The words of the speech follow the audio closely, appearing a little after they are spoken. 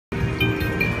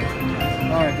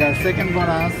got second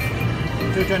bonus,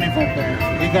 225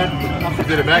 back. He got You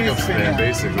did a backup free spin, yeah.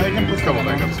 basically. No, you can A push couple the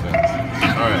button. backup spins.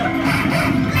 Alright.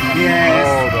 Yes.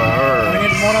 Oh, the We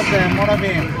need hurt. more of them, more of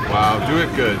him. Wow, do it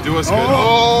good. Do us good.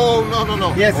 Oh. Oh, no.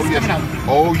 Yes, oh, it's coming up.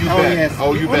 Oh, you Oh, bet. yes.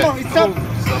 Oh, you Oh, bet. no, it's up.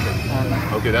 Stop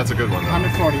it. Okay, that's a good one.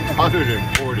 140.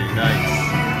 140, nice.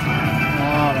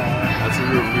 Alright. That's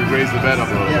we raised the bet up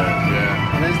a little Yeah. bit.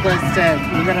 Yeah. Raise the stake.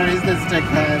 We're gonna raise the stake,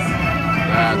 guys.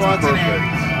 That's Watching it. perfect.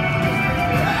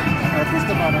 Push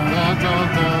the button. Dun, dun,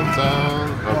 dun, dun.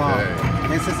 Okay.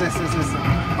 Wow. Yes.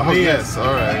 Oh, yes.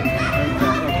 All right.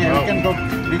 Okay, Oh. we can go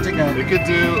retake. It could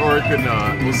do or it could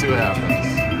not. We'll see what happens.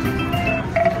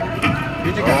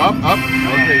 Retake. Oh, up.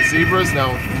 Okay, zebras.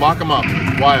 Now lock them up.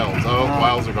 Wilds. Oh,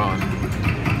 wilds are gone.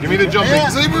 Give me the jumping. Yeah.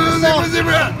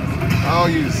 Zebra. Oh,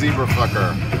 you zebra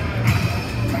fucker.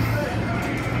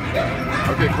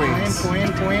 Okay, queens. Queen.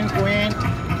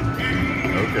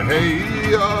 Okay,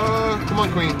 hey, come on,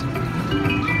 queen.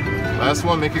 Last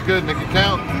one, make it good, make it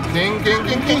count. King.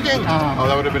 Oh,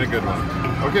 that would have been a good one.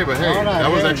 Okay, but hey, All right,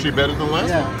 that was hey. actually better than last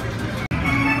Yeah. one.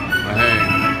 But hey,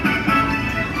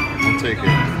 we'll take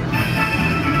it.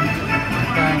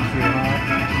 Thank you.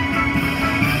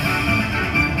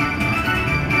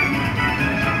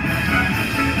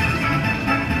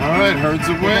 All right, herds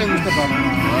of wins. Push the button.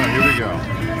 All right, here we go.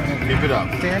 Keep it up.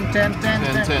 10.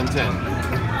 10.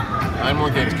 9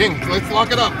 more games. King, let's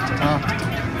lock it up.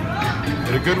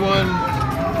 Hit a good one.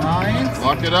 9.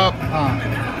 Lock it up.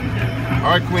 All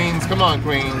right, queens. Come on,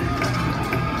 queen.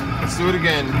 Let's do it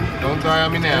again. Don't die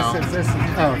on me now. Yes.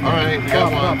 Oh, okay. All right, we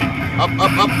got Up. one. Up.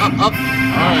 All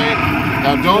right.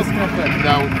 Now don't.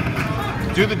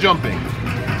 Now do the jumping.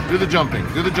 Do the jumping.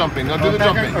 Now do the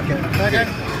jumping. Okay.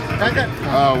 Target.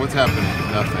 Oh, what's happening?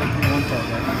 Nothing. One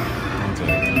target. Don't take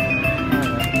it.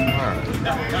 All right.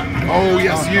 Oh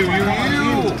yes, you.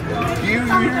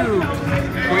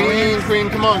 Queen.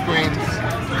 Come on,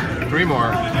 queens. 3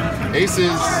 more.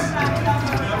 Aces.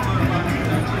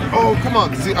 Oh, come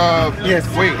on. See, Yes.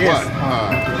 Wait, yes. what?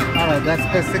 Alright, that's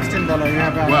the $16. You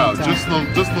have Wow, just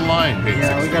the line, basically.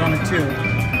 Yeah, we got only 2.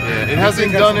 Yeah, it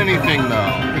hasn't done anything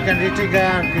though. You can retake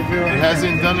out if you. It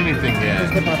hasn't done anything Push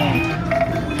the yet.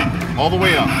 button. All the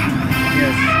way up.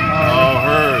 Yes. Oh,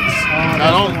 herds.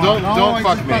 Now that's the one. don't No,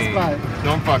 fuck it's me. just by.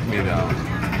 Don't fuck me though.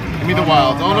 Give me the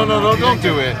wild. Oh no, don't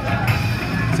do it.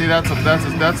 See,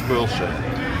 that's bullshit.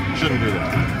 Shouldn't do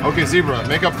that. Okay, zebra,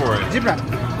 make up for it. Zebra.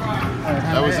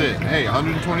 That was it. Hey,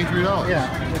 $123. Yeah.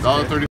 $1.30.